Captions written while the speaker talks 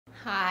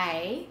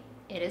Hi,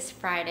 it is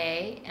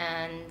Friday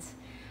and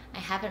I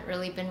haven't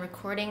really been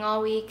recording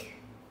all week.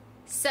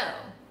 So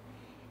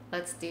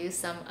let's do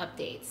some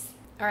updates.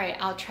 All right,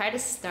 I'll try to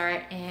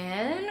start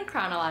in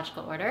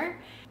chronological order.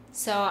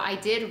 So I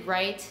did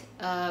write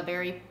a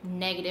very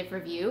negative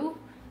review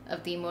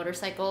of the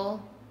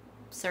motorcycle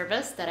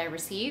service that I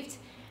received.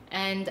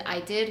 And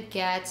I did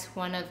get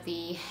one of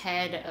the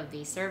head of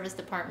the service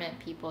department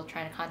people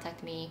trying to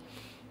contact me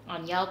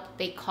on Yelp.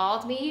 They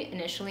called me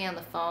initially on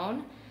the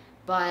phone,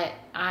 but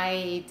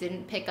I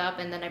didn't pick up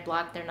and then I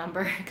blocked their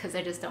number because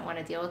I just don't want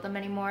to deal with them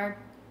anymore.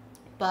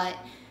 But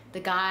the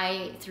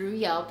guy through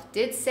Yelp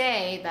did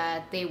say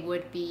that they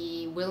would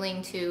be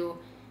willing to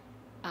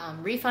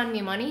refund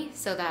me money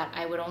so that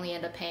I would only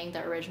end up paying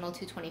the original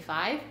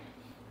 $225.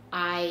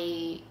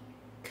 I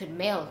could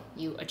mail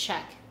you a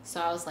check.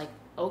 So I was like,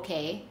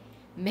 okay,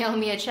 mail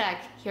me a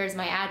check, here's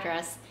my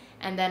address.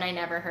 And then I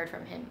never heard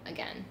from him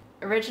again.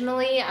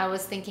 Originally, I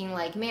was thinking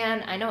like,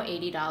 man, I know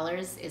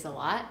 $80 is a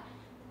lot,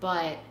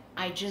 but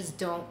I just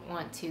don't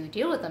want to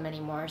deal with them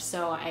anymore.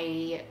 So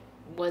I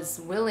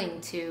was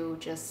willing to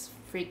just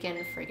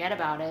freaking forget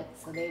about it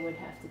so they would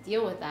have to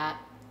deal with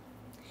that.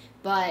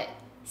 But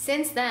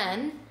since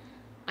then,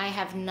 I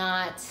have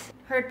not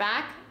heard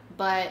back,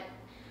 but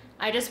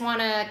I just want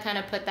to kind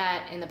of put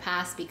that in the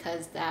past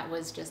because that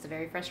was just a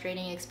very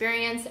frustrating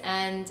experience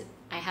and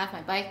I have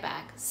my bike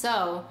back.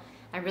 So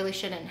I really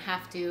shouldn't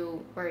have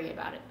to worry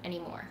about it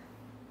anymore.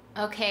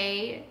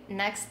 Okay,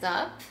 next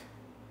up,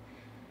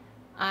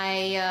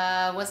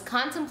 I was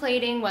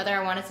contemplating whether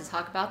I wanted to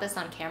talk about this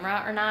on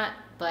camera or not,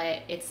 but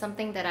it's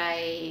something that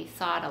I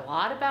thought a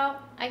lot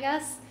about, I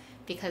guess,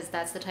 because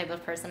that's the type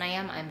of person I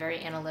am. I'm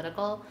very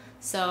analytical.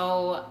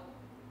 So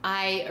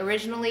I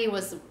originally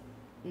was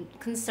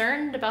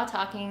concerned about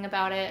talking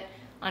about it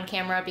on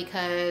camera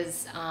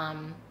because, I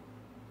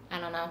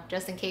don't know,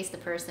 just in case the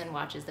person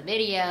watches the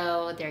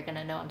video, they're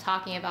gonna know I'm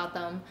talking about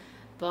them,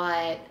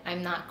 but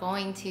I'm not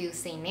going to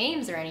say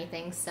names or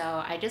anything, so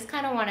I just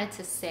kind of wanted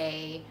to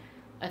say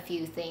a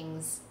few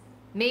things.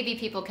 Maybe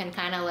people can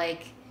kind of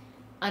like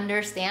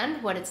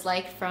understand what it's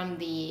like from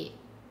the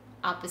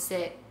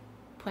opposite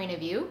point of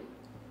view.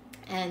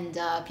 And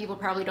people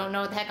probably don't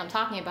know what the heck I'm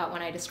talking about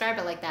when I describe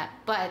it like that,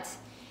 but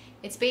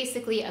it's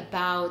basically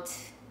about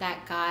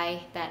that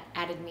guy that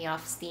added me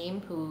off Steam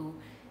who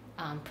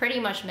pretty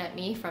much met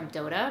me from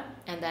Dota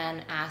and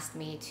then asked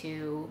me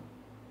to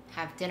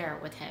have dinner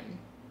with him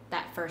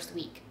that first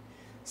week.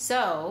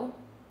 So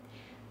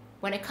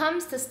when it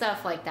comes to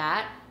stuff like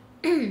that,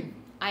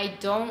 I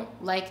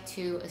don't like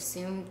to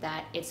assume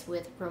that it's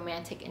with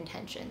romantic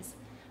intentions.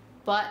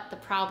 But the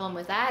problem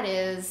with that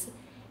is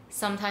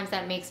sometimes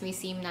that makes me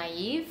seem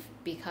naive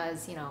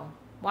because, you know,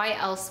 why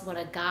else would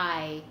a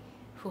guy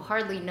who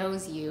hardly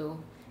knows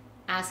you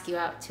ask you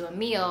out to a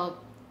meal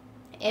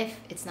if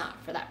it's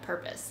not for that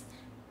purpose?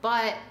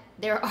 But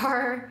there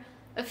are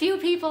a few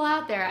people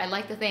out there, I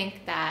like to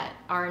think, that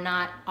are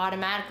not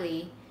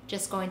automatically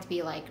just going to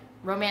be like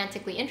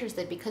romantically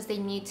interested because they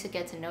need to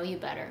get to know you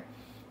better.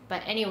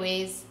 But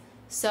anyways,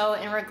 so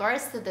in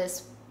regards to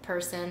this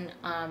person,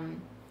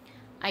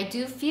 I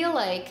do feel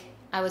like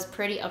I was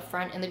pretty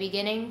upfront in the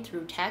beginning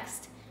through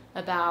text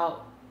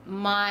about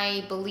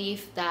my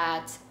belief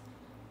that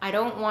I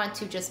don't want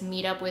to just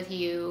meet up with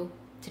you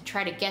to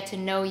try to get to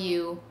know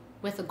you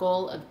with the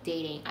goal of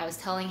dating. I was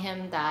telling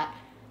him that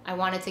I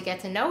wanted to get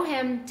to know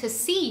him to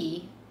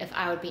see if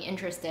I would be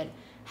interested.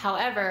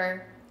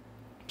 However,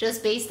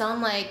 just based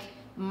on like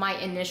my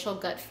initial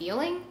gut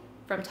feeling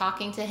from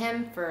talking to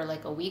him for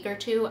like a week or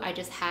two, I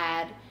just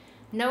had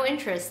no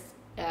interest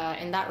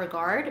in that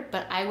regard,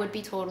 but I would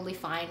be totally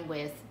fine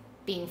with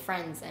being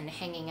friends and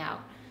hanging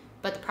out.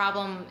 But the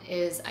problem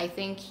is I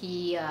think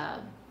he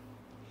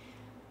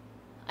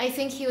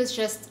was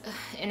just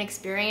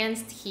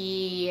inexperienced.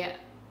 He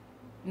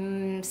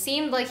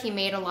seemed like he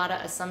made a lot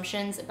of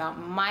assumptions about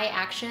my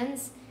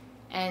actions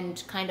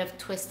and kind of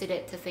twisted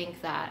it to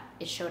think that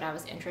it showed I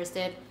was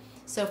interested.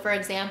 So for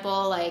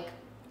example, like,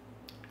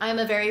 I'm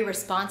a very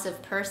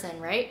responsive person,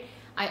 right?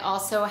 I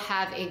also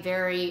have a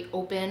very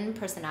open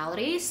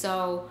personality,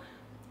 so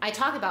I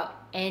talk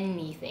about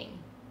anything.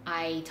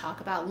 I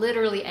talk about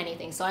literally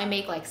anything. So I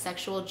make like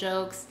sexual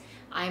jokes.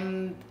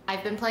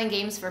 I've been playing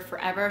games for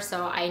forever,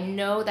 so I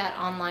know that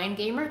online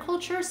gamer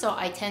culture, so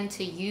I tend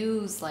to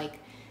use like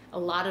a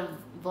lot of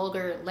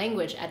vulgar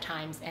language at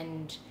times,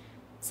 and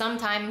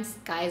sometimes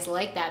guys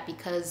like that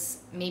because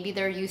maybe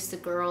they're used to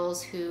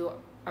girls who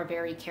are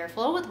very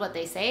careful with what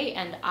they say,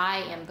 and I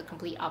am the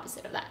complete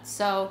opposite of that.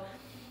 So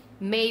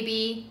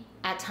maybe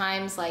at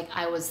times like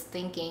I was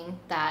thinking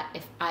that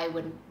if I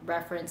would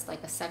reference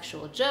like a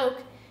sexual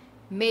joke,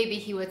 maybe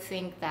he would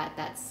think that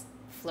that's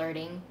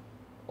flirting.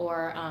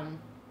 Or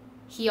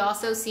he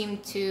also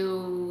seemed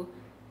to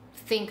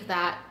think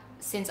that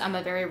since I'm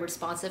a very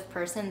responsive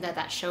person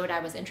that showed I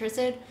was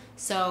interested.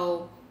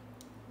 So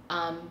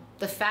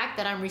the fact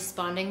that I'm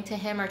responding to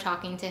him or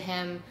talking to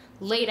him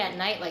late at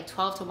night, like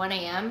 12 to 1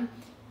 a.m.,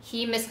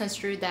 he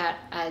misconstrued that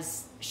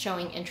as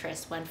showing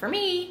interest, when for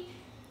me,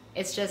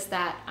 It's just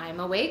that I'm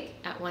awake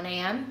at 1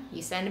 a.m.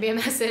 You send me a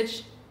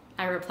message,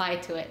 I reply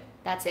to it.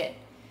 That's it.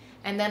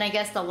 And then I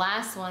guess the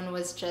last one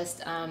was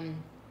just,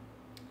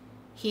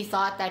 he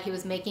thought that he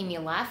was making me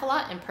laugh a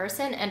lot in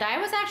person. And I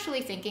was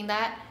actually thinking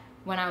that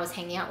when I was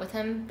hanging out with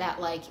him,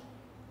 that like,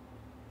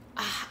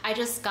 I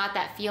just got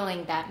that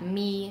feeling that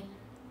me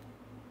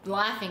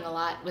laughing a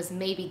lot was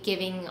maybe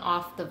giving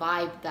off the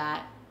vibe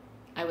that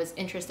I was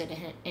interested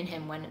in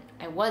him when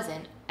I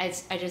wasn't.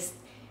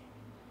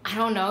 I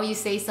don't know, you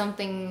say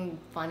something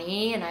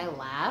funny and I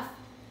laugh.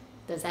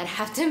 Does that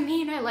have to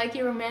mean I like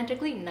you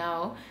romantically?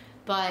 No.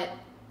 But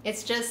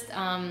it's just,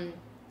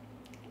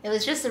 it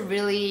was just a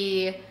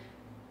really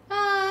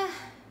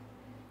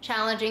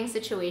challenging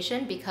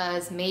situation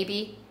because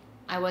maybe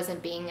I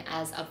wasn't being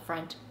as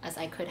upfront as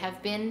I could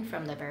have been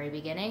from the very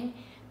beginning.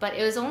 But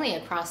it was only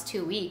across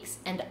 2 weeks,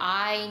 and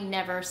I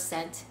never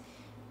sent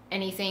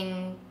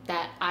anything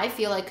that I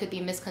feel like could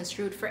be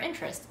misconstrued for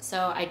interest.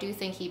 So I do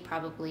think he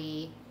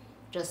probably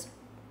just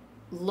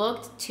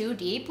looked too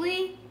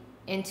deeply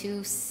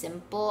into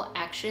simple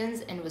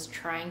actions and was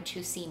trying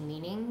to see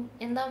meaning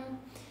in them.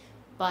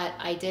 But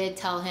I did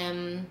tell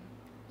him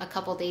a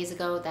couple days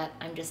ago that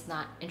I'm just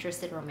not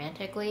interested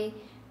romantically.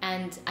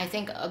 And I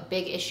think a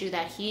big issue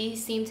that he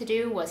seemed to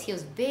do was he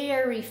was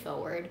very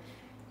forward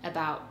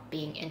about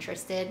being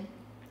interested.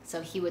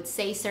 So he would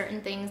say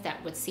certain things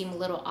that would seem a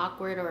little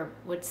awkward or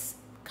would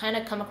kind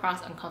of come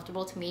across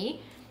uncomfortable to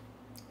me,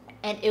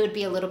 and it would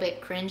be a little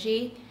bit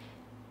cringy.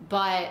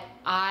 But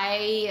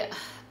I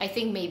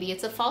think maybe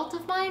it's a fault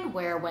of mine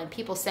where when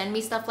people send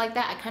me stuff like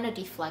that, I kind of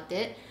deflect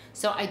it.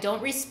 So I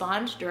don't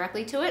respond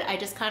directly to it. I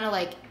just kind of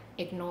like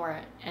ignore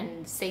it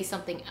and say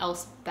something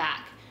else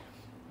back.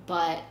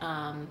 But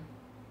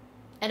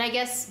and I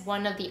guess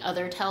one of the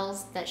other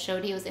tells that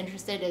showed he was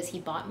interested is he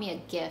bought me a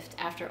gift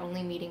after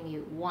only meeting me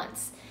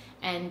once.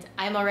 And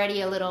I'm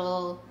already a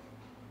little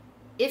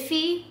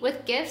iffy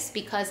with gifts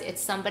because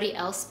it's somebody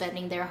else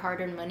spending their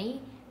hard-earned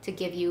money to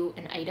give you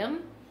an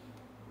item.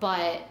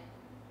 But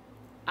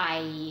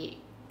I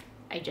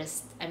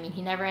mean,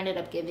 he never ended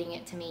up giving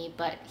it to me,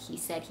 but he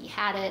said he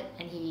had it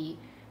and he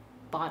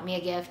bought me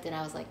a gift, and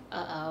I was like,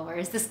 uh-oh, where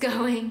is this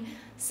going?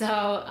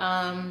 So,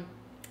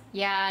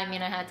 yeah, I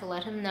mean, I had to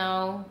let him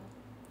know.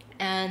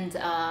 And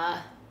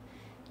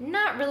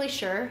not really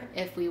sure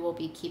if we will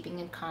be keeping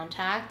in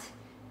contact,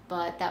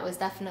 but that was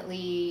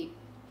definitely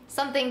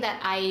something that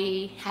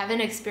I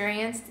haven't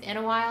experienced in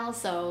a while,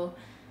 so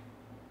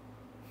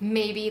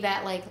maybe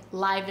that like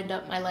livened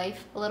up my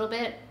life a little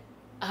bit.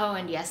 Oh,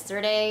 and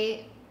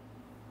yesterday,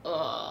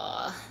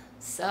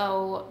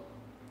 so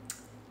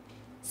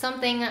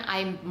something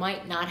I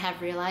might not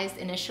have realized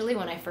initially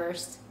when I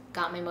first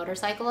got my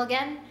motorcycle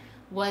again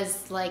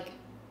was like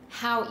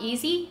how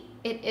easy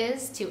it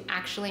is to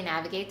actually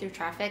navigate through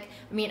traffic.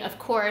 I mean, of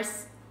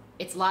course,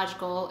 it's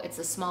logical, it's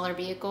a smaller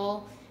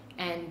vehicle,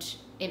 and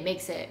it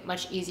makes it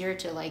much easier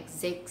to like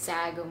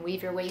zigzag and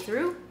weave your way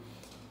through.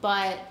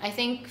 But I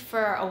think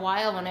for a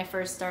while when I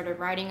first started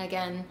riding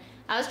again,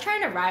 I was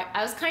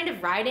kind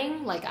of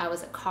riding like I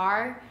was a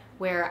car,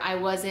 where I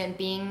wasn't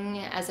being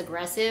as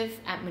aggressive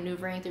at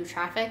maneuvering through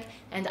traffic.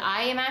 And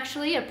I am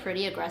actually a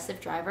pretty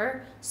aggressive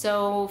driver.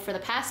 So for the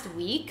past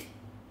week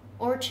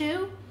or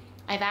two,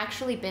 I've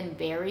actually been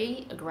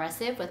very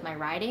aggressive with my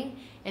riding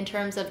in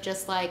terms of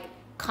just like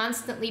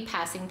constantly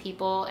passing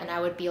people, and I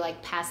would be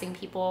like passing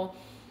people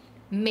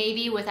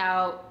maybe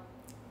without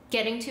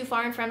getting too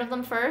far in front of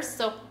them first.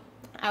 So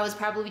I was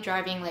probably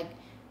riding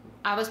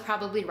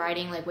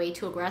like way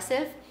too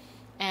aggressive,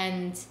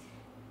 and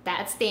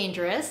that's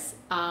dangerous.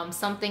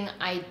 Something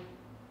I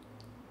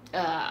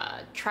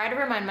try to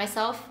remind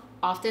myself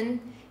often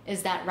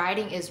is that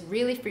riding is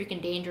really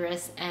freaking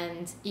dangerous,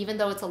 and even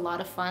though it's a lot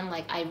of fun,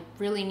 like I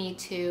really need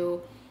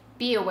to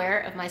be aware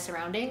of my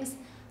surroundings.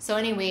 So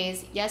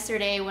anyways,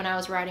 yesterday when I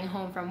was riding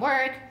home from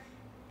work,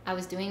 I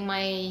was doing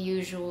my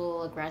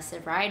usual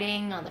aggressive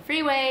riding on the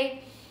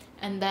freeway,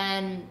 and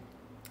then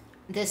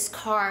this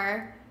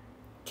car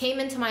came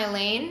into my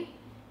lane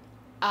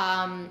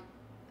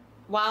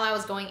while I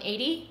was going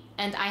 80,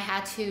 and I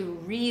had to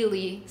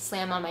really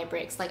slam on my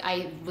brakes. Like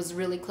I was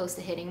really close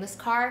to hitting this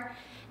car.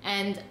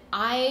 And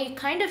I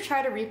kind of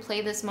try to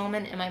replay this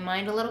moment in my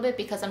mind a little bit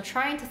because I'm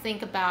trying to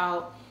think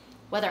about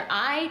whether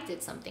I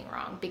did something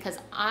wrong, because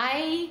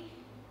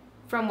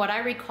from what I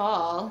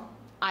recall,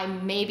 I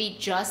maybe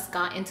just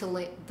got into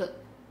the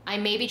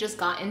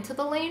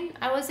lane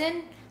I was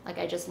in. Like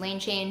I just lane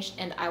changed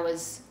and I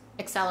was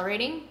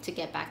accelerating to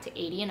get back to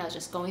 80 and I was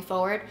just going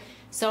forward.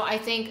 So I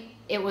think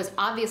it was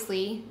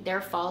obviously their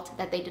fault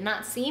that they did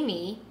not see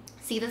me.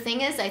 See, the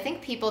thing is, I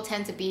think people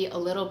tend to be a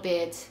little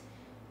bit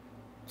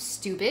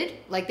stupid.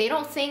 Like they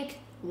don't think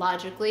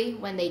logically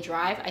when they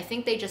drive. I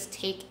think they just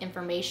take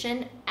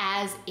information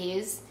as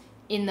is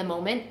in the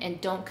moment and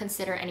don't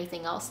consider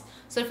anything else.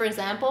 So for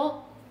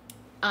example,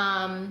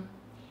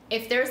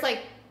 if there's like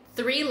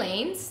 3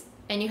 lanes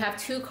and you have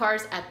 2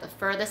 cars at the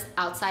furthest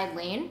outside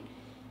lane,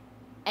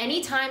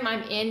 anytime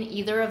I'm in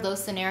either of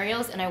those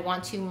scenarios and I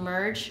want to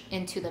merge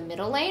into the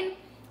middle lane,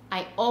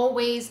 I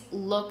always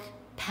look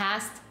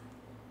past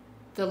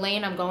the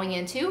lane I'm going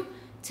into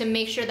to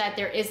make sure that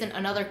there isn't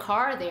another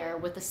car there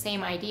with the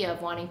same idea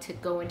of wanting to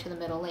go into the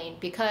middle lane,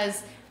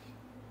 because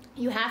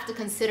you have to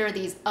consider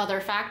these other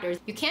factors.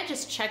 You can't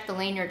just check the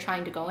lane you're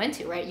trying to go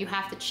into, right? You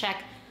have to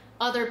check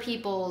other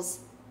people's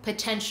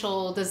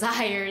potential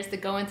desires to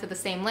go into the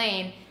same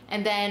lane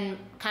and then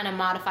kind of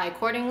modify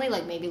accordingly,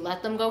 like maybe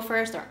let them go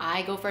first or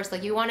I go first.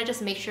 Like you want to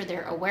just make sure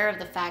they're aware of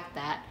the fact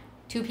that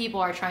two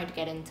people are trying to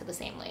get into the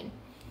same lane.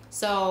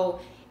 So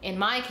in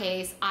my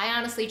case, I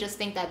honestly just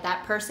think that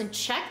that person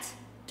checked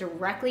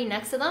directly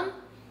next to them,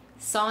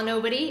 saw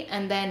nobody,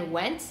 and then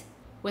went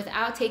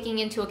without taking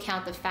into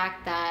account the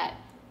fact that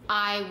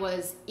I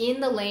was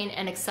in the lane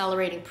and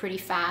accelerating pretty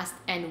fast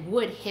and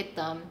would hit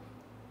them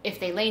if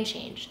they lane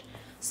changed.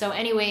 So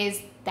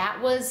anyways,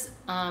 that was,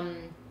 I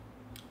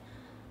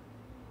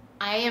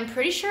am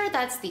pretty sure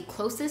that's the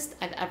closest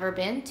I've ever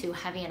been to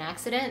having an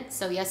accident.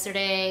 So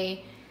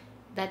yesterday,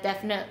 that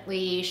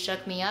definitely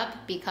shook me up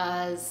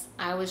because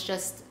I was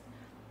just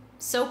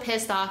so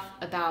pissed off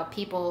about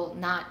people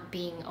not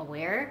being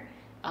aware.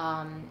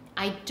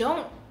 I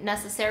don't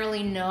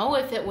necessarily know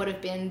if it would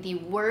have been the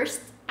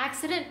worst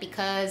accident,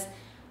 because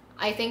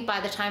I think by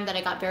the time that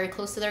I got very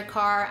close to their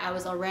car, I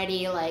was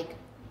already like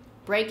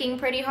braking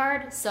pretty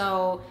hard.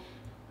 So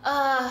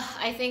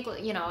I think,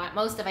 you know, at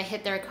most if I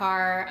hit their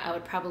car, I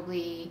would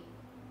probably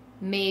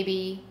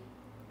maybe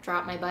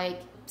drop my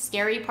bike.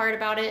 Scary part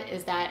about it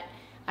is that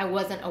I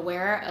wasn't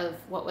aware of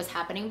what was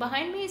happening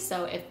behind me.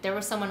 So if there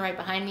was someone right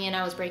behind me and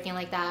I was braking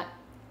like that,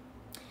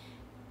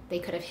 they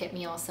could have hit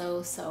me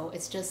also. So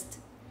it's just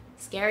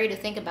scary to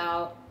think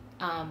about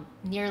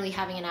nearly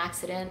having an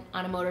accident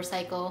on a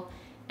motorcycle.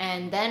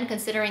 And then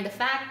considering the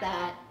fact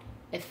that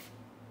if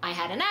I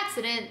had an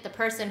accident, the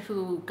person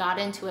who got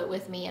into it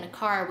with me in a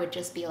car would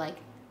just be like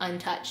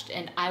untouched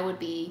and I would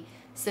be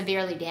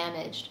severely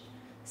damaged.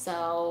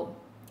 So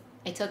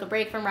I took a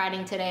break from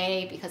riding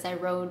today because I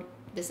rode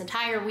this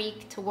entire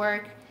week to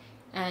work,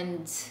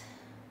 and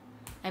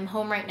I'm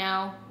home right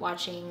now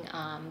watching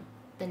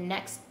the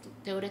next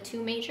Dota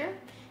 2 major.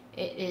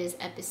 It is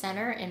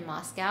Epicenter in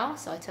Moscow,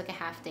 so I took a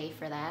half day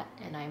for that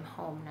and I'm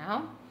home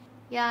now.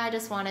 Yeah, I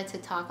just wanted to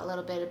talk a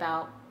little bit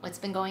about what's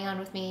been going on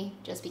with me,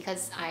 just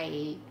because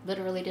I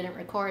literally didn't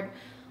record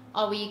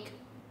all week.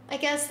 I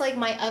guess like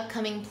my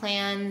upcoming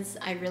plans,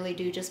 I really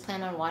do just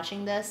plan on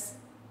watching this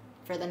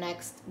for the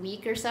next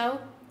week or so.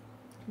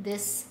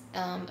 This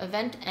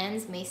event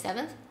ends May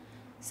 7th,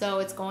 so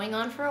it's going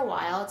on for a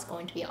while. It's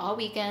going to be all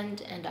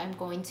weekend, and I'm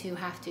going to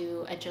have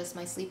to adjust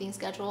my sleeping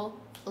schedule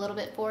a little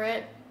bit for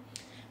it.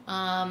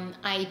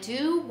 I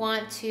do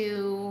want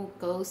to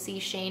go see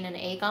Shane and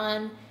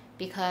Aegon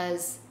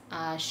because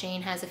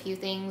Shane has a few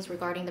things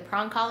regarding the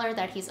prong collar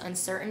that he's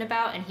uncertain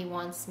about, and he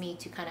wants me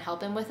to kind of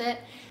help him with it.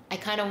 I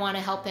kind of want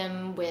to help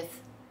him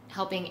with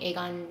helping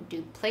Aegon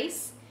do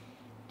place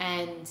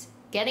and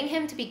getting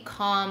him to be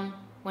calm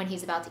when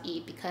he's about to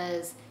eat,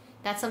 because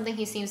that's something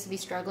he seems to be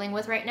struggling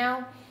with right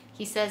now.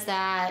 He says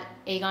that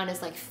Aegon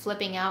is like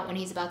flipping out when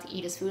he's about to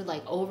eat his food,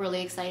 like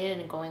overly excited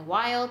and going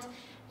wild,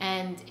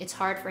 and it's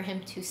hard for him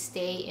to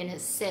stay in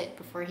his sit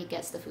before he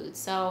gets the food.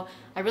 So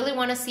I really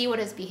want to see what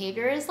his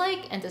behavior is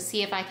like and to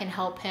see if I can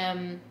help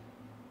him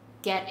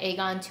get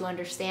Aegon to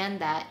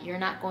understand that you're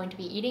not going to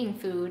be eating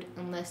food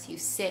unless you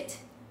sit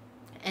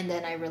and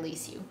then I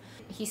release you.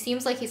 He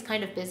seems like he's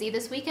kind of busy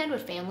this weekend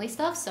with family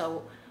stuff,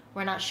 so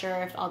we're not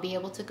sure if I'll be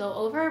able to go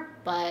over,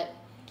 but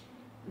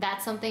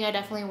that's something I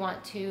definitely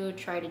want to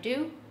try to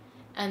do.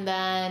 And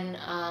then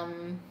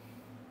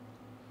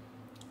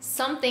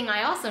something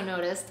I also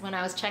noticed when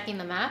I was checking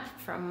the map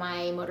from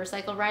my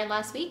motorcycle ride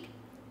last week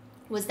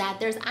was that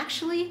there's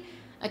actually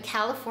a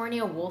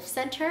California Wolf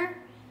Center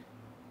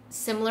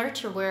similar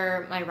to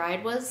where my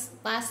ride was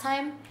last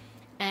time,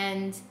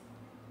 and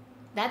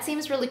that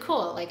seems really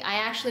cool. Like, I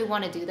actually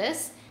want to do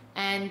this,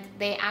 and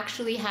they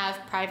actually have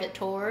private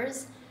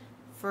tours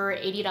for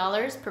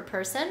 $80 per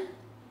person,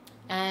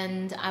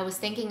 and I was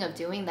thinking of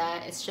doing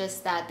that. It's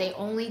just that they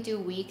only do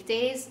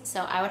weekdays,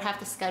 so I would have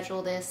to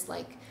schedule this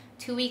like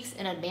 2 weeks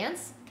in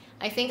advance.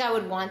 I think I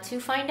would want to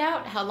find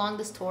out how long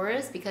this tour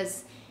is,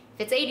 because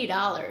if it's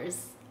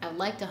 $80, I'd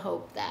like to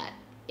hope that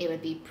it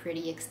would be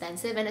pretty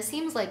extensive, and it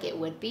seems like it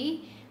would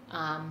be,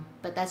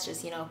 but that's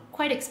just, you know,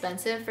 quite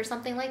expensive for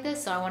something like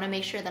this, so I want to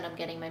make sure that I'm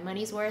getting my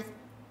money's worth.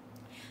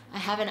 I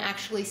haven't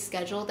actually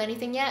scheduled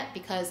anything yet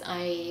because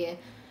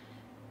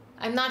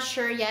I'm not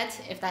sure yet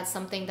if that's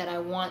something that I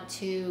want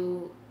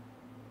to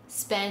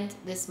spend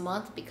this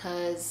month,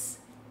 because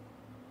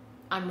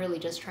I'm really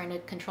just trying to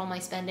control my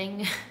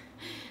spending.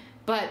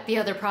 But the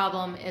other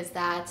problem is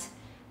that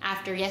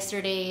after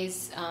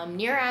yesterday's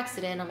near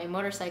accident on my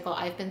motorcycle,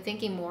 I've been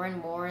thinking more and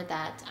more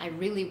that I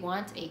really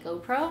want a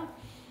GoPro,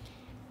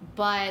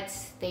 but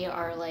they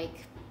are like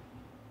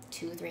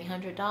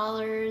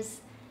 $200-300.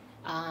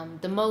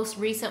 The most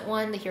recent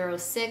one, the Hero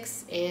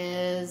 6,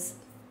 is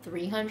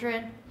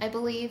 $300, I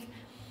believe,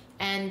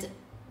 and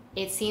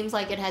it seems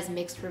like it has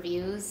mixed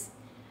reviews.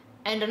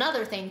 And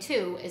another thing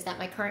too is that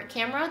my current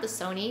camera, the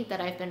Sony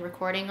that I've been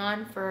recording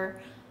on for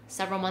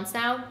several months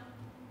now,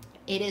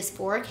 It is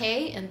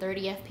 4K and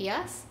 30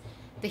 FPS.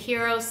 The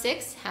Hero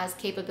 6 has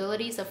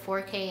capabilities of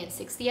 4K and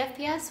 60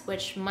 FPS,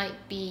 which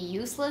might be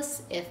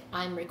useless if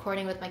I'm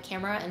recording with my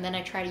camera and then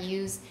I try to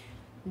use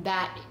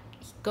that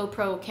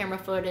GoPro camera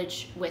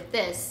footage with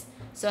this.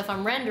 So if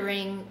I'm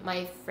rendering,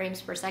 my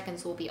frames per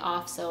seconds will be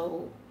off,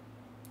 so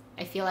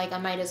I feel like I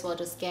might as well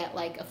just get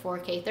like a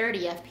 4K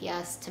 30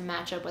 FPS to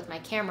match up with my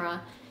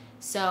camera.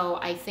 So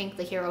I think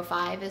the Hero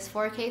 5 is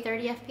 4K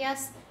 30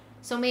 FPS.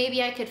 So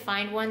maybe I could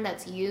find one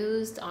that's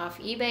used off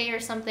eBay or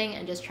something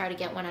and just try to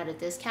get one at a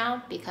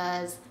discount,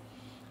 because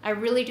I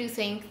really do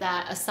think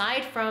that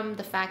aside from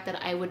the fact that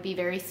I would be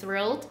very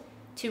thrilled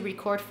to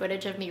record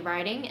footage of me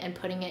riding and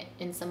putting it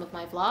in some of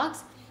my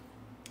vlogs,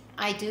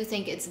 I do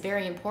think it's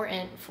very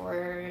important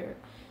for,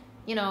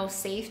 you know,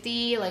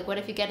 safety. Like, what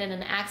if you get in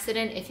an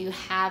accident? If you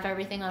have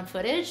everything on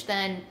footage,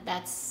 then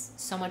that's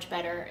so much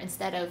better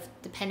instead of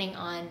depending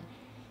on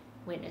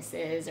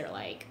witnesses or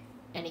like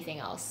anything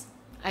else.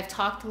 I've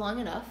talked long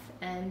enough,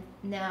 and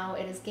now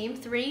it is game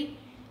 3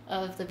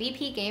 of the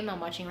VP game I'm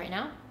watching right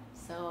now.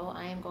 So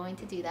I am going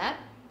to do that,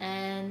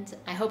 and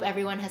I hope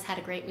everyone has had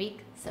a great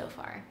week so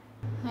far.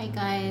 Hi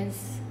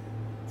guys.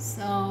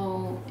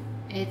 So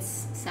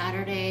it's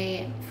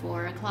Saturday,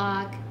 4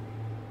 o'clock,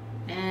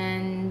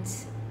 and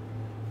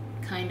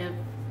kind of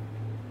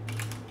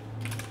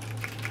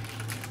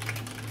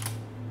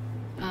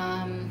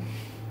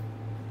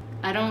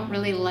I don't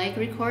really like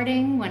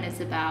recording when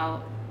it's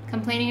about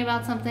complaining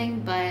about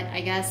something, but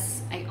I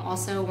guess I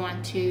also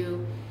want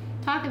to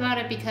talk about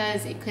it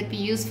because it could be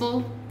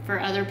useful for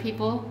other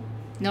people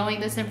knowing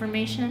this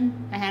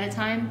information ahead of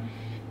time.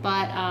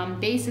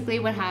 But basically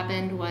what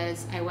happened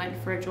was I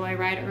went for a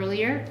joyride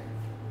earlier,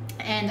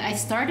 and I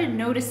started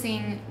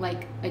noticing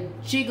like a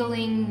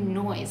jiggling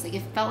noise. Like,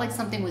 it felt like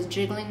something was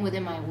jiggling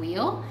within my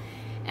wheel,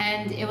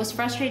 and it was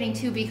frustrating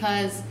too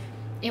because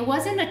it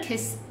wasn't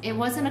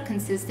a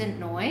consistent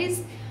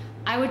noise.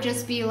 I would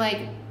just be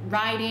like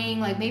riding,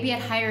 like maybe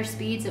at higher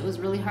speeds it was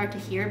really hard to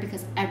hear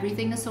because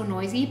everything is so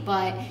noisy,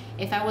 but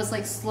if I was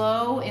like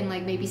slow in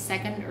like maybe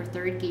second or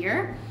third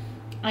gear,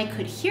 I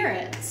could hear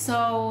it.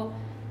 So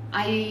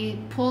I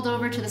pulled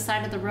over to the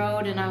side of the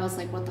road and I was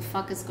like, what the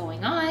fuck is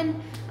going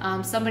on?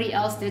 Somebody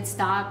else did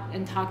stop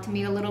and talk to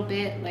me a little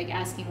bit, like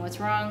asking what's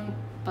wrong,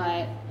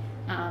 but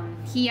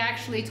he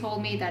actually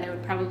told me that it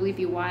would probably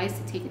be wise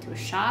to take it to a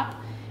shop.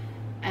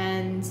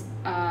 And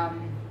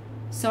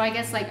so I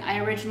guess like I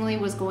originally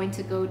was going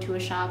to go to a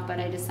shop, but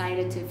I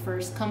decided to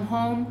first come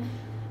home,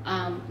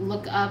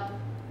 look up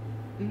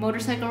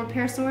motorcycle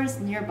repair stores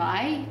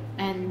nearby,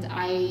 and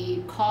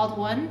I called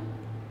one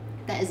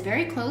that is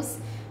very close,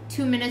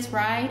 2 minutes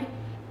ride,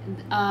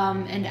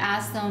 and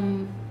asked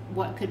them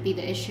what could be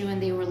the issue,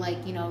 and they were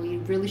like, you know, you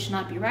really should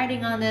not be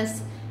riding on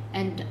this.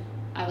 And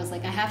I was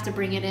like, I have to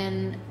bring it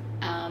in,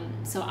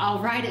 so I'll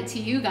ride it to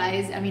you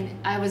guys. I mean,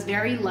 I was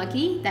very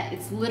lucky that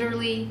it's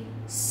literally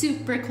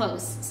super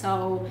close.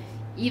 So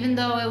even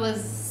though it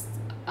was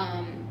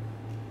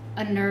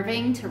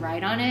unnerving to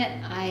ride on it,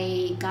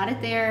 I got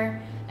it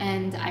there,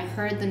 and I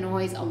heard the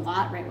noise a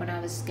lot right when I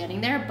was getting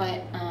there.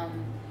 But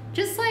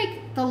just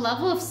like the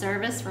level of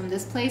service from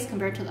this place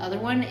compared to the other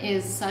one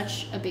is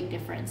such a big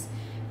difference.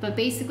 But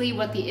basically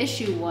what the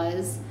issue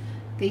was,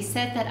 they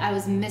said that I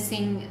was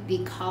missing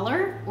the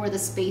collar or the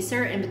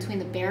spacer in between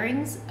the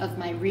bearings of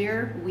my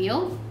rear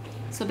wheel.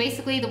 So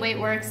basically the way it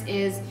works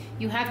is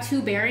you have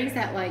 2 bearings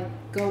that like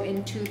go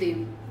into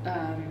the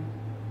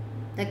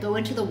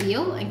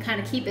wheel and kind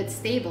of keep it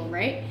stable,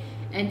 right?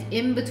 And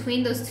in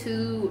between those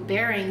 2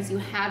 bearings you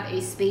have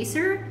a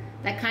spacer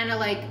that kind of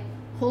like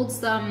holds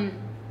them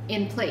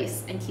in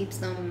place and keeps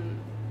them,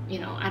 you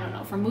know, I don't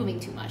know, from moving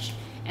too much.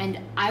 And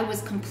I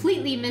was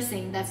completely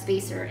missing that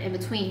spacer in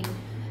between.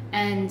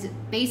 And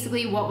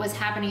basically what was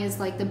happening is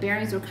like the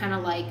bearings were kind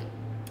of like,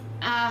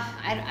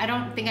 I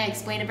don't think I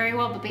explained it very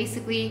well, but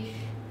basically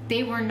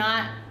they were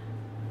not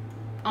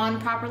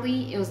on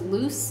properly. It was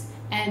loose,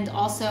 and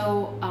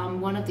also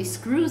one of the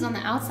screws on the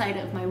outside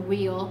of my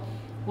wheel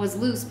was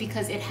loose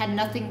because it had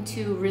nothing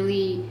to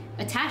really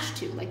attach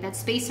to. Like, that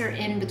spacer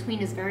in between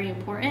is very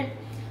important.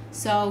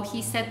 So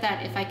he said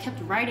that if I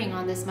kept riding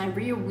on this, my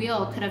rear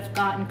wheel could have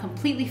gotten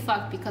completely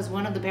fucked because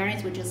one of the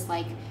bearings would just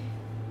like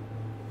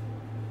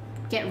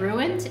get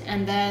ruined,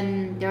 and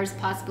then there's a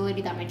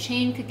possibility that my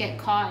chain could get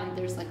caught, and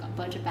there's like a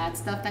bunch of bad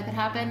stuff that could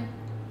happen.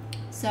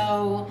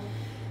 So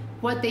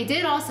what they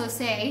did also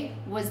say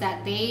was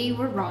that they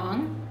were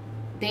wrong.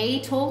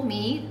 They told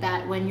me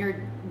that when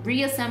you're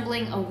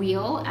reassembling a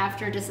wheel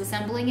after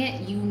disassembling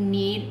it, you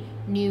need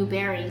new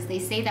bearings. They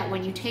say that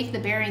when you take the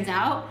bearings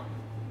out,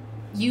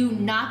 you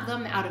knock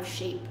them out of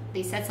shape.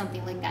 They said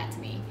something like that to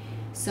me.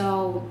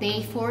 So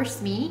they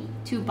forced me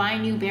to buy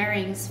new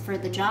bearings for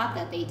the job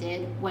that they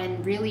did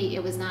when really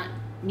it was not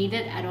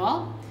needed at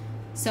all.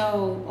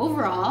 So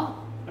overall,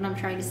 what I'm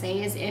trying to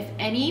say is, if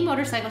any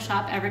motorcycle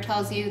shop ever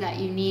tells you that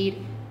you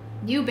need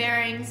new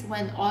bearings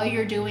when all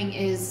you're doing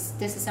is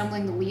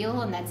disassembling the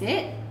wheel and that's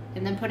it,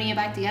 and then putting it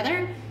back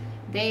together,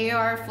 they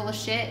are full of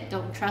shit.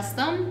 Don't trust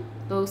them.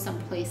 Go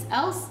someplace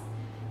else.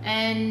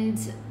 And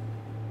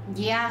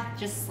yeah,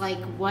 just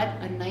like what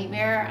a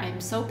nightmare.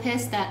 I'm so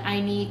pissed that I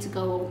need to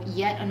go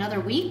yet another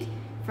week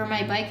for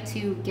my bike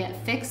to get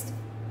fixed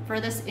for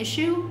this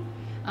issue.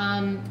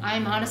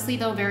 I'm honestly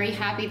though very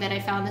happy that I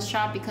found this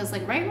shop, because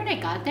like right when I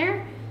got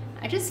there,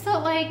 I just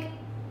felt like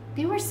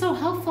they were so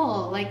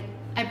helpful. Like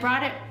I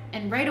brought it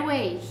and right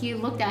away he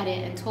looked at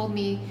it and told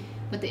me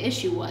what the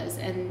issue was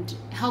and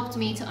helped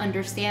me to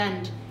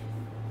understand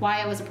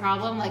why it was a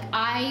problem. Like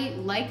I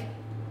like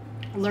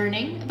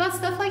learning about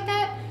stuff like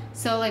that.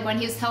 So like when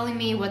he was telling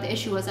me what the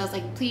issue was, I was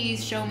like,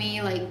 please show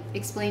me, like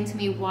explain to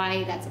me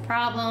why that's a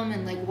problem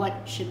and like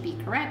what should be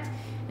correct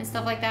and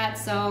stuff like that.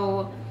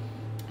 So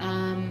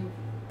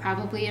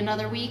probably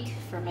another week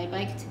for my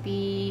bike to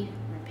be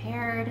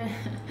repaired.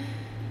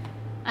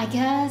 I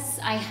guess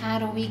I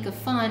had a week of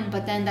fun,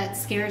 but then that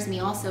scares me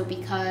also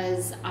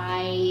because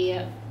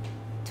I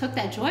took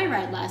that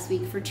joyride last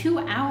week for 2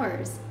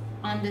 hours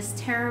on this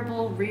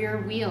terrible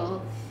rear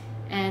wheel,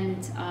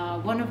 and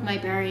one of my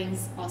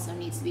bearings also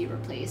needs to be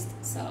replaced.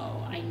 So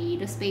I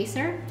need a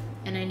spacer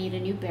and I need a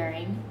new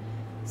bearing.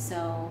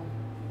 So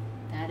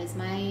that is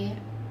my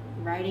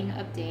riding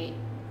update.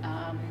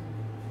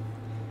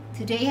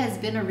 Today has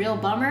been a real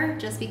bummer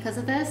just because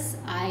of this.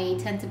 I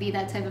tend to be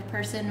that type of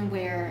person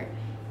where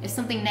if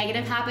something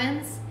negative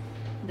happens,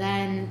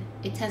 then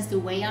it tends to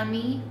weigh on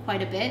me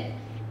quite a bit.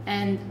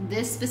 And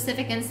this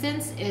specific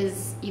instance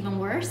is even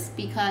worse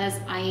because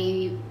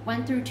I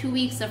went through 2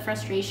 weeks of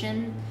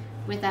frustration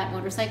with that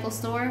motorcycle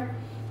store,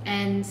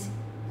 and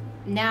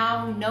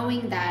now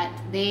knowing that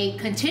they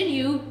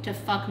continue to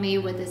fuck me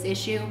with this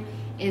issue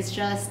is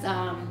just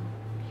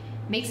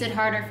makes it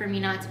harder for me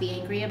not to be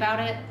angry about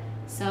it.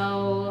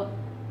 So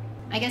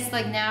I guess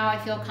like now I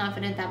feel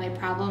confident that my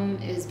problem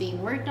is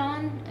being worked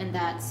on and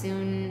that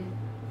soon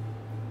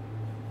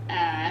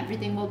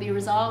everything will be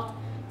resolved.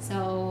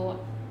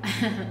 So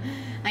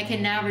I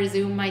can now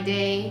resume my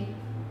day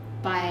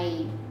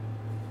by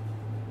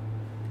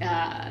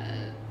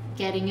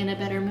getting in a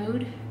better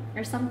mood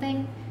or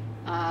something.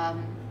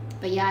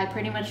 But yeah, I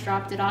pretty much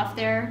dropped it off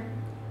there,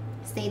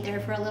 stayed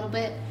there for a little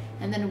bit,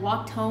 and then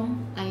walked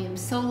home. I am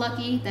so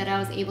lucky that I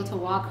was able to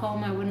walk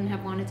home. I wouldn't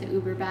have wanted to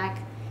Uber back,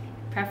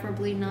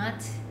 preferably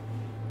not.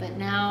 But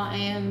now I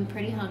am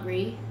pretty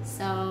hungry,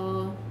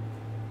 so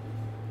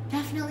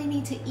definitely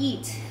need to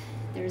eat.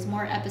 There's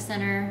more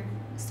Epicenter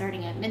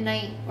starting at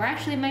midnight, or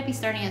actually it might be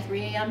starting at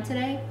 3 a.m.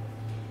 today,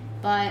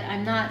 but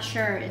I'm not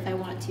sure if I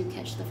want to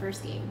catch the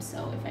first game.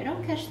 So if I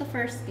don't catch the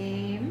first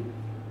game,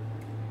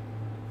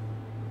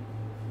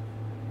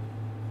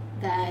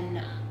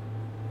 then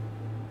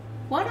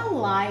what a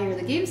liar.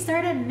 The game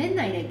started at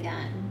midnight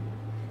again.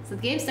 So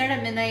the game started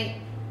at midnight.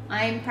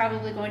 I'm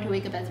probably going to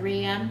wake up at 3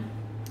 a.m.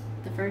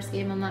 The first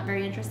game I'm not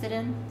very interested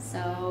in.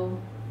 So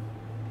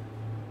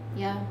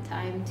yeah,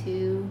 time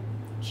to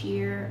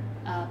cheer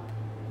up.